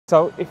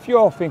So if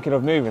you're thinking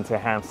of moving to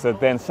Hampstead,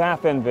 then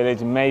Southend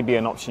Village may be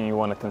an option you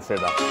want to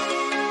consider.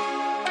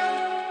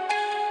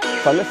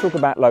 So let's talk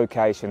about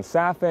location.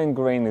 Southend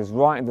Green is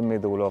right in the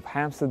middle of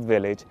Hampstead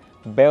Village,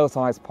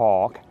 Belsize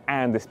Park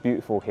and this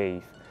beautiful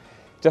Heath.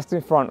 Just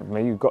in front of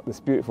me you've got this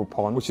beautiful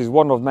pond, which is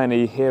one of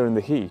many here in the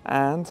Heath.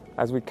 And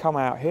as we come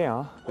out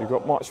here, we've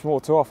got much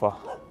more to offer.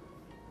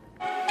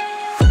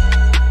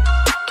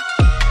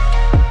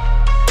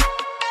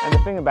 And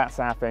the thing about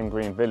Southend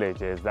Green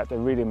Village is that they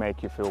really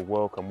make you feel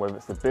welcome, whether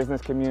it's the business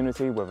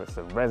community, whether it's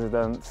the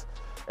residents.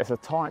 It's a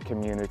tight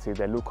community.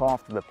 They look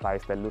after the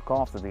place, they look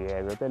after the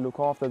area, they look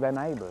after their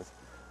neighbours.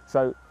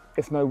 So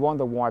it's no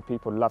wonder why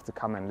people love to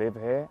come and live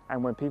here,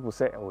 and when people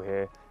settle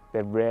here,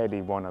 they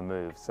rarely want to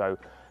move. So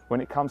when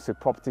it comes to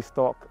property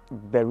stock,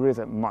 there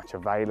isn't much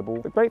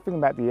available. The great thing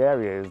about the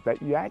area is that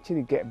you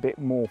actually get a bit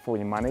more for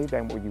your money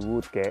than what you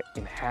would get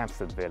in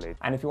Hampstead Village.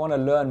 And if you want to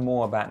learn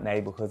more about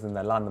neighbourhoods in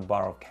the London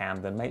Borough of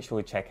Camden, make sure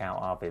you check out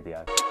our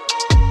video.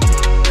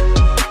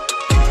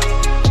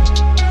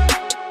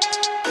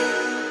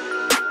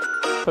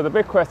 So the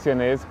big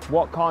question is,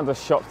 what kinds of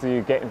shops do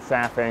you get in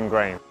Southend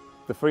Green?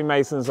 The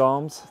Freemasons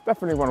Arms,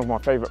 definitely one of my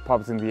favourite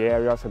pubs in the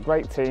area. It's a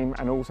great team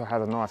and also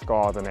has a nice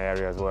garden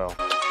area as well.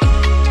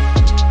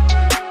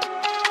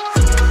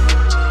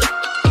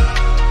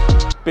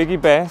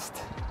 Biggie Best,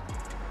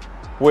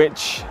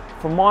 which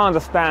from my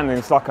understanding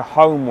is like a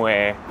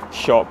homeware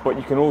shop, but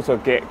you can also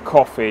get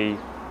coffee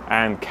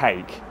and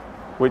cake,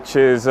 which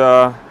is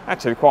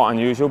actually quite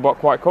unusual but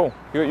quite cool.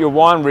 You got your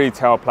wine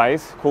retail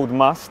place called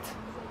Must.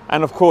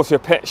 And of course your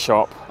pet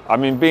shop. I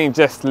mean, being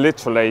just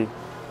literally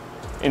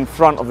in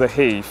front of the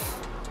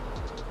Heath,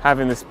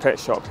 having this pet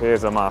shop here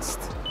is a must.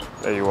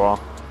 There you are.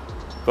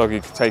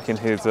 Doggy taking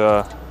his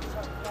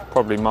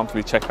probably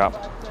monthly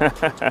checkup.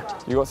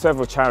 You've got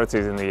several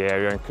charities in the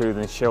area,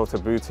 including Shelter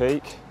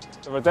Boutique.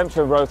 The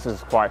Redemption Roasters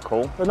is quite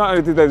cool. But not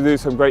only do they do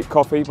some great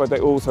coffee, but they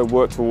also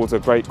work towards a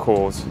great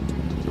cause.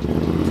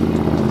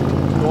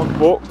 You want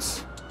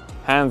books?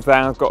 Hands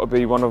down, it's got to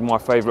be one of my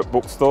favourite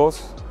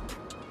bookstores.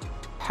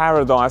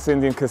 Paradise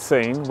Indian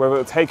Cuisine, whether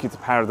it'll take you to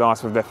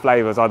Paradise with their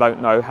flavours, I don't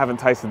know, haven't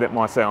tasted it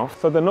myself.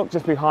 So the Nook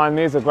just behind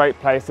me is a great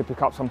place to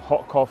pick up some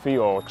hot coffee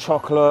or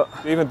chocolate,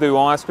 even do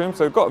ice cream,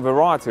 so we've got a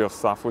variety of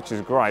stuff, which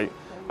is great.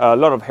 A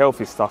lot of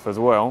healthy stuff as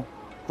well.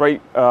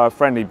 Great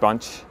friendly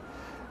bunch,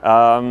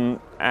 and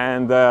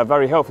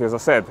very healthy, as I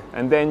said.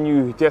 And then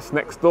you just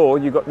next door,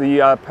 you got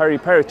the peri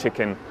peri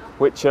chicken,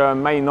 which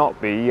may not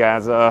be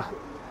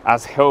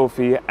as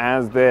healthy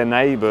as their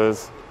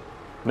neighbours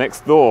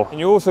next door. And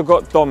you also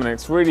got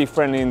Dominic's, really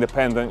friendly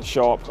independent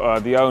shop.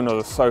 The owner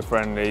is so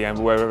friendly and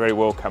we're very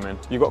welcoming.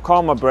 You got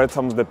Karma Bread,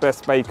 some of the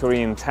best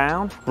bakery in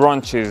town.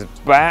 Brunch is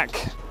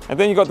back. And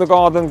then you got the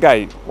Garden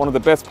Gate, one of the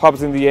best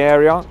pubs in the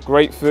area.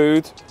 Great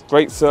food,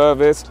 great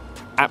service,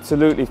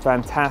 absolutely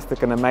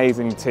fantastic and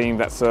amazing team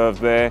that serves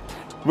there.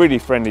 Really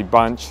friendly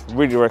bunch.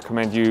 Really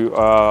recommend you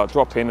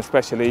drop in,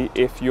 especially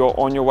if you're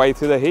on your way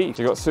to the Heath.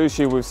 You got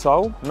Sushi with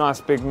Soul,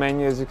 nice big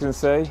menu as you can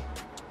see.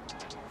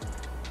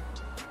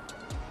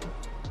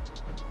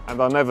 And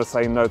I'll never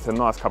say no to a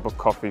nice cup of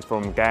coffee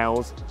from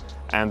Gales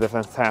and the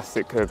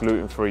fantastic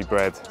gluten-free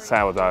bread,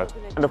 sourdough.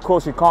 And of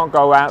course you can't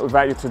go out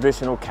without your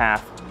traditional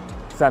calf,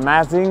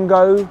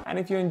 Samazingo. And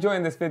if you're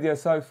enjoying this video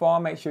so far,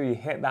 make sure you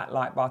hit that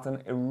like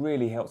button. It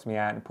really helps me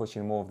out in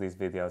pushing more of these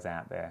videos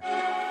out there.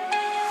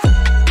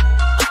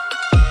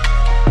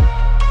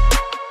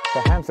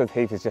 So Hampstead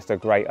Heath is just a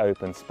great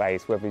open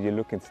space, whether you're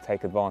looking to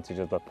take advantage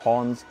of the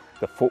ponds,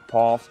 the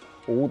footpaths,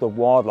 all the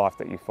wildlife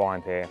that you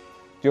find here.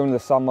 During the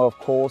summer, of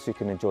course, you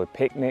can enjoy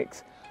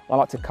picnics. I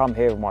like to come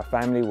here with my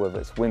family, whether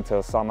it's winter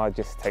or summer,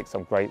 just to take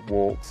some great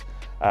walks.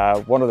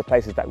 One of the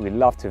places that we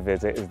love to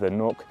visit is the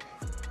Nook.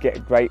 Get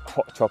a great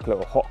hot chocolate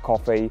or hot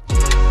coffee.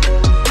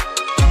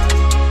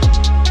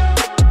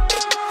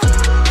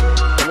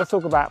 So let's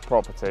talk about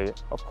property.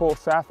 Of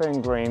course,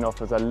 Southend Green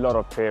offers a lot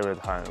of period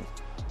homes,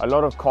 a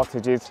lot of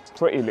cottages,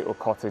 pretty little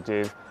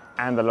cottages,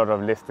 and a lot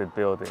of listed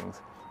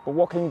buildings. But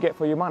what can you get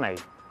for your money?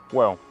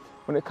 Well,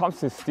 when it comes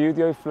to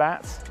studio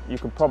flats, you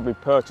can probably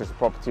purchase a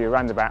property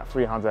around about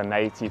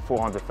 £380,000,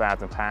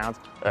 £400,000,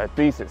 a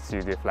decent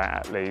studio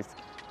flat at least.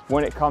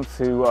 When it comes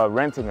to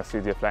renting a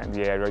studio flat in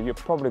the area, you're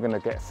probably going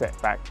to get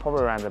set back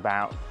probably around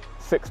about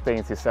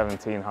 £1,600 to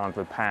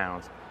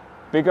 £1,700.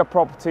 Bigger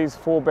properties,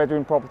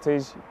 4-bedroom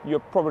properties, you're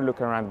probably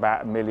looking around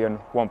about £1 million,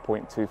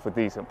 1.2 for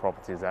decent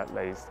properties at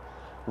least.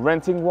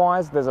 Renting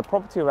wise, there's a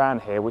property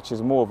around here which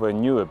is more of a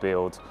newer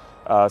build.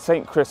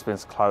 St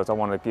Crispin's Close, I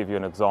want to give you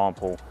an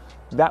example.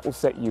 That will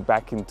set you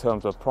back in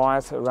terms of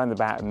price around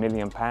about £1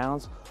 million,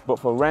 but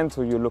for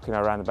rental you're looking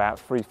around about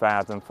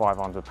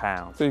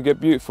 £3,500. So you get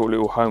beautiful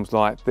little homes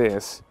like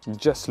this,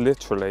 just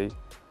literally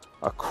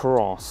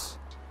across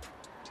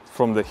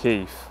from the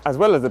Heath. As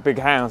well as the big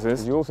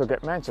houses, you also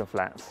get mansion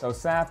flats. So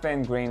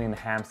Southend Green in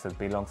Hampstead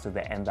belongs to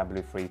the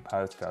NW3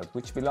 postcode,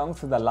 which belongs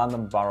to the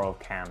London Borough of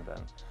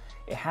Camden.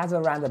 It has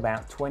around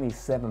about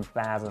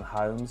 27,000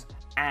 homes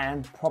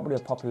and probably a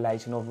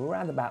population of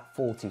around about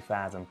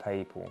 40,000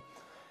 people.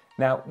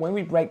 Now, when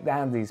we break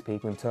down these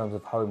people in terms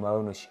of home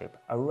ownership,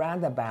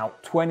 around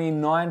about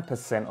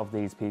 29% of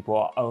these people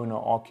are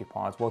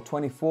owner-occupiers, while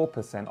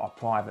 24% are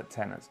private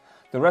tenants.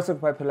 The rest of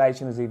the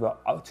population is either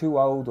too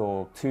old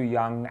or too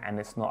young, and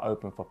it's not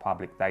open for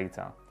public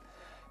data.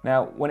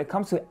 Now, when it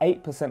comes to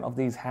 8% of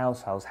these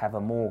households have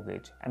a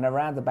mortgage, and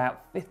around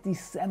about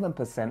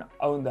 57%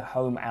 own the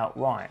home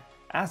outright.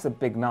 That's a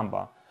big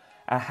number.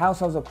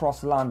 Households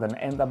across London,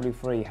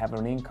 NW3, have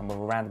an income of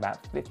around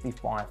about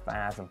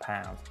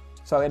 £55,000.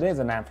 So it is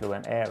an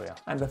affluent area.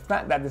 And the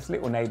fact that this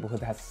little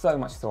neighbourhood has so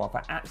much to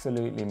offer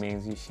absolutely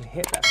means you should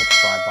hit that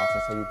subscribe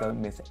button so you don't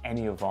miss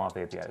any of our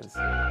videos.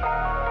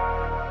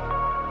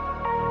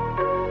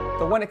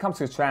 So when it comes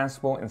to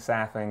transport in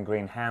Southend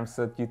Green,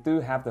 Hampstead, you do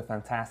have the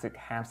fantastic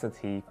Hampstead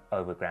Heath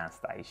overground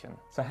station.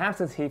 So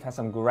Hampstead Heath has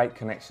some great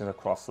connections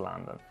across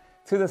London.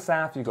 To the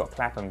south you've got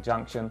Clapham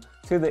Junction,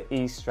 to the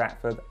east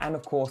Stratford, and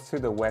of course to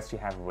the west you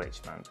have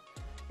Richmond.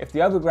 If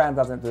the overground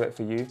doesn't do it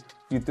for you,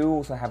 you do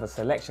also have a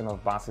selection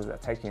of buses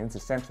that take you into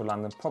central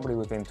London probably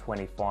within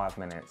 25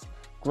 minutes.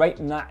 Great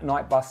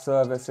night bus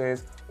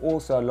services,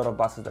 also a lot of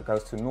buses that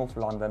goes to North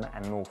London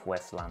and North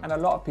West London. And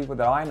a lot of people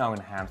that I know in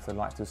Hampstead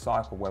like to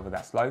cycle, whether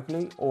that's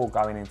locally or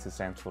going into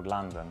central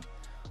London.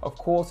 Of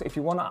course, if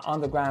you want an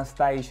underground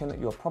station,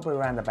 you're probably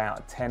around about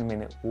a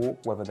 10-minute walk,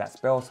 whether that's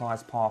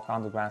Belsize Park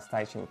underground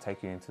station will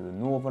take you into the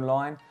Northern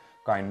Line,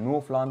 going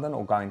North London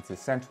or going to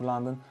Central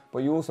London, but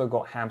you also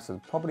got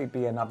Hampstead, probably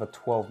be another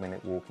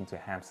 12-minute walk into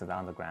Hampstead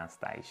Underground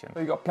Station. So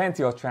you've got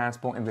plenty of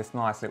transport in this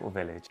nice little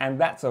village. And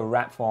that's a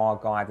wrap for our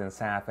guide in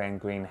Southend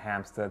Green,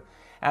 Hampstead.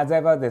 As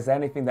ever, if there's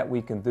anything that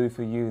we can do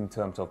for you in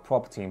terms of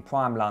property in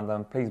prime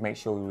London, please make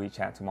sure you reach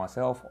out to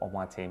myself or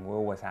my team. We're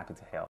always happy to help.